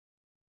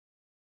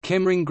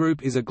Chemring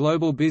Group is a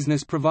global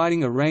business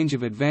providing a range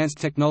of advanced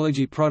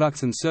technology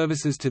products and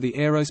services to the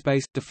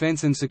aerospace,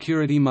 defense and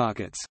security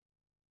markets.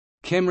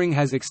 Chemring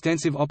has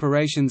extensive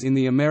operations in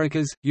the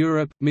Americas,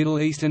 Europe, Middle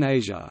East and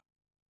Asia.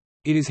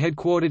 It is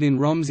headquartered in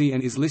Romsey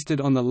and is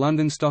listed on the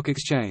London Stock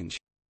Exchange.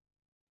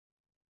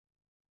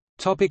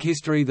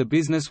 History. The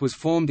business was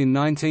formed in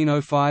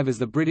 1905 as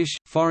the British,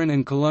 Foreign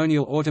and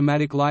Colonial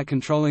Automatic Light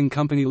Controlling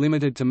Company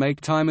Limited to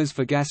make timers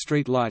for gas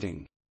street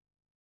lighting.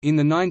 In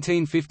the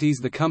 1950s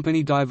the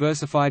company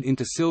diversified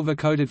into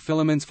silver-coated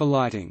filaments for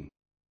lighting.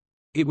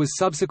 It was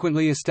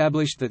subsequently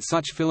established that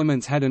such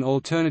filaments had an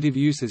alternative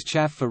use as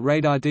chaff for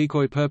radar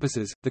decoy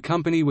purposes. The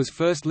company was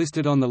first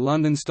listed on the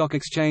London Stock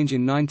Exchange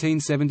in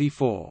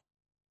 1974.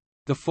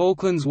 The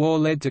Falklands War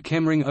led to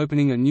Chemring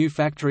opening a new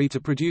factory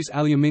to produce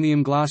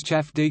aluminium glass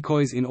chaff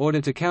decoys in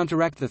order to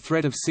counteract the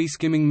threat of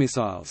sea-skimming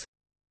missiles.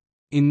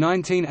 In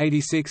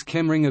 1986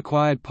 Chemring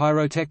acquired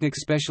pyrotechnics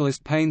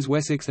specialist Paynes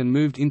Wessex and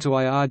moved into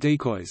IR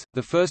decoys.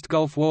 The First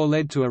Gulf War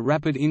led to a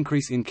rapid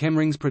increase in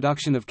Chemring's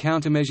production of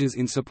countermeasures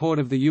in support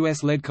of the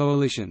US-led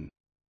coalition.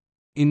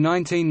 In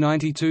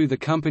 1992 the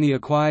company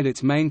acquired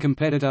its main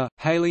competitor,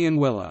 Haley &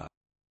 Weller.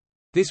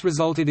 This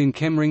resulted in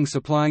Chemring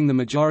supplying the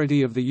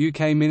majority of the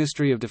UK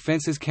Ministry of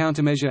Defence's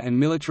countermeasure and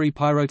military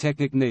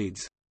pyrotechnic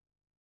needs.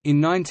 In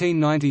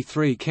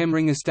 1993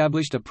 Chemring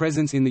established a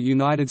presence in the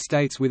United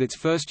States with its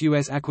first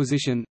U.S.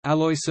 acquisition,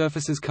 Alloy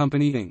Surfaces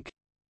Company Inc.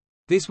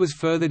 This was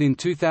furthered in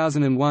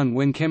 2001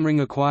 when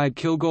Chemring acquired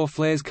Kilgore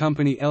Flares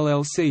Company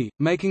LLC,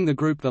 making the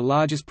group the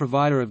largest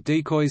provider of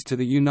decoys to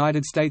the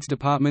United States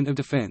Department of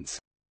Defense.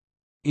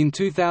 In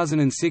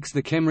 2006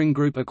 the Chemring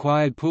Group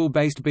acquired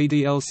pool-based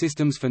BDL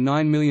Systems for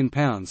 £9 million.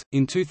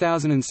 In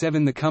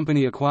 2007 the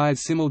company acquired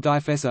Simul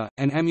Difesa,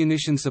 an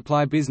ammunition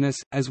supply business,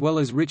 as well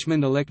as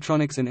Richmond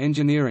Electronics and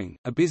Engineering,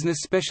 a business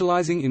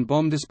specializing in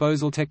bomb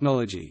disposal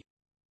technology.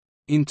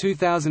 In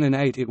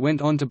 2008 it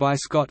went on to buy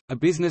Scott, a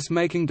business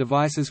making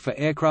devices for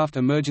aircraft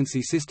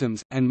emergency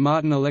systems, and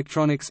Martin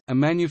Electronics, a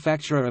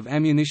manufacturer of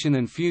ammunition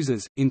and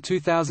fuses. In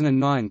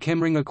 2009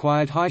 Chemring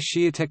acquired High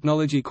Shear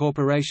Technology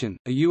Corporation,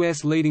 a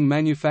U.S. leading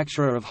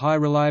manufacturer of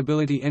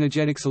high-reliability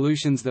energetic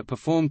solutions that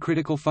perform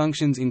critical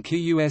functions in key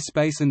U.S.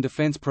 space and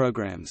defense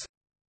programs.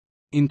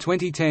 In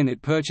 2010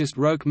 it purchased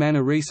Roke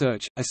Manor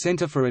Research, a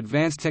centre for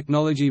advanced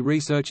technology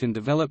research and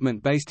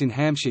development based in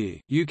Hampshire,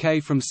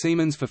 UK from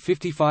Siemens for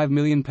 £55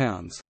 million.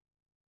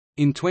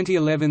 In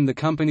 2011 the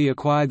company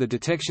acquired the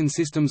detection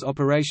systems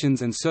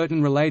operations and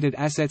certain related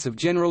assets of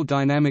General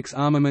Dynamics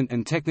Armament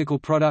and Technical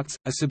Products,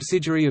 a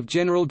subsidiary of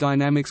General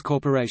Dynamics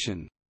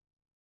Corporation.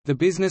 The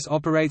business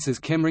operates as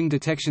Chemring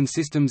Detection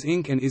Systems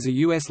Inc. and is a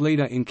U.S.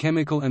 leader in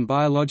chemical and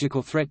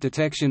biological threat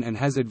detection and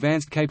has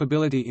advanced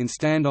capability in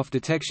standoff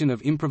detection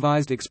of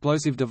improvised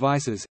explosive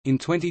devices. In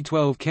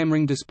 2012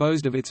 Chemring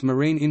disposed of its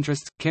marine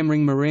interests,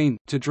 Chemring Marine,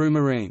 to Drew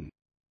Marine.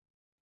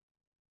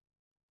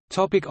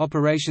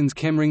 Operations.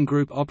 Chemring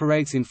Group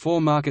operates in 4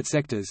 market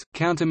sectors: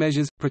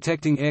 countermeasures,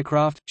 protecting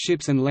aircraft,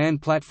 ships and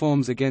land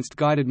platforms against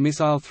guided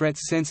missile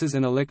threats, sensors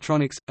and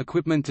electronics,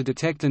 equipment to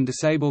detect and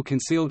disable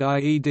concealed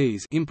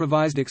IEDs,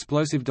 improvised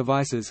explosive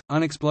devices,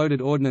 unexploded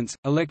ordnance,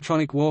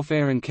 electronic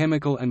warfare and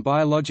chemical and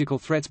biological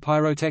threats,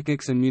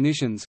 pyrotechnics and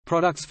munitions,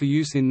 products for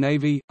use in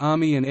Navy,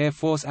 Army and Air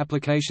Force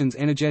applications,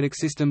 energetic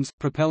systems,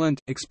 propellant,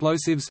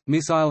 explosives,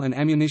 missile and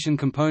ammunition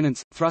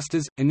components,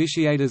 thrusters,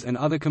 initiators and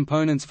other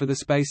components for the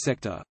space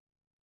sector.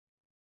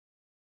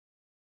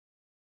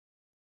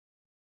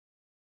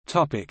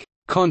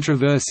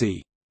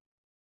 Controversy.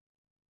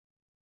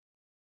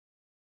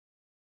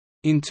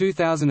 In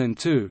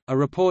 2002, a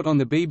report on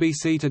the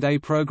BBC Today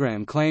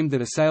programme claimed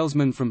that a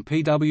salesman from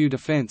PW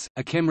Defence,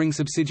 a Chemring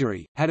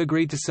subsidiary, had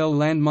agreed to sell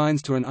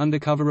landmines to an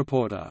undercover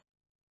reporter.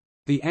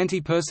 The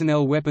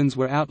anti-personnel weapons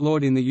were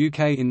outlawed in the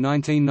UK in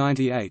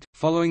 1998,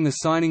 following the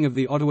signing of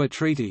the Ottawa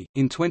Treaty.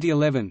 In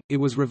 2011, it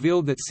was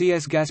revealed that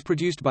CS gas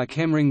produced by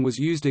Chemring was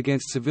used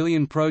against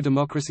civilian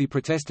pro-democracy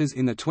protesters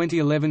in the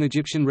 2011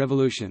 Egyptian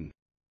revolution.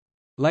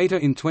 Later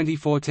in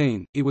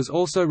 2014, it was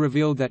also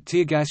revealed that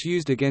tear gas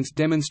used against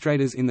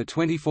demonstrators in the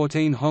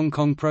 2014 Hong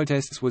Kong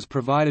protests was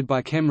provided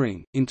by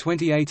Chemring. In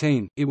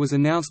 2018, it was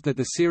announced that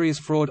the Serious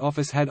Fraud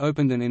Office had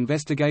opened an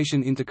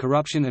investigation into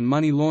corruption and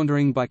money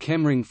laundering by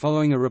Chemring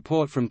following a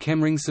report from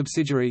Chemring's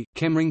subsidiary,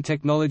 Chemring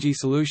Technology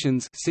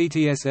Solutions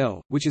 (CTSL),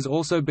 which is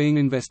also being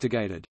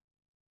investigated.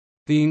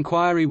 The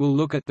inquiry will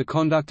look at the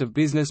conduct of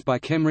business by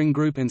Chemring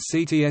Group and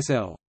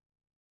CTSL.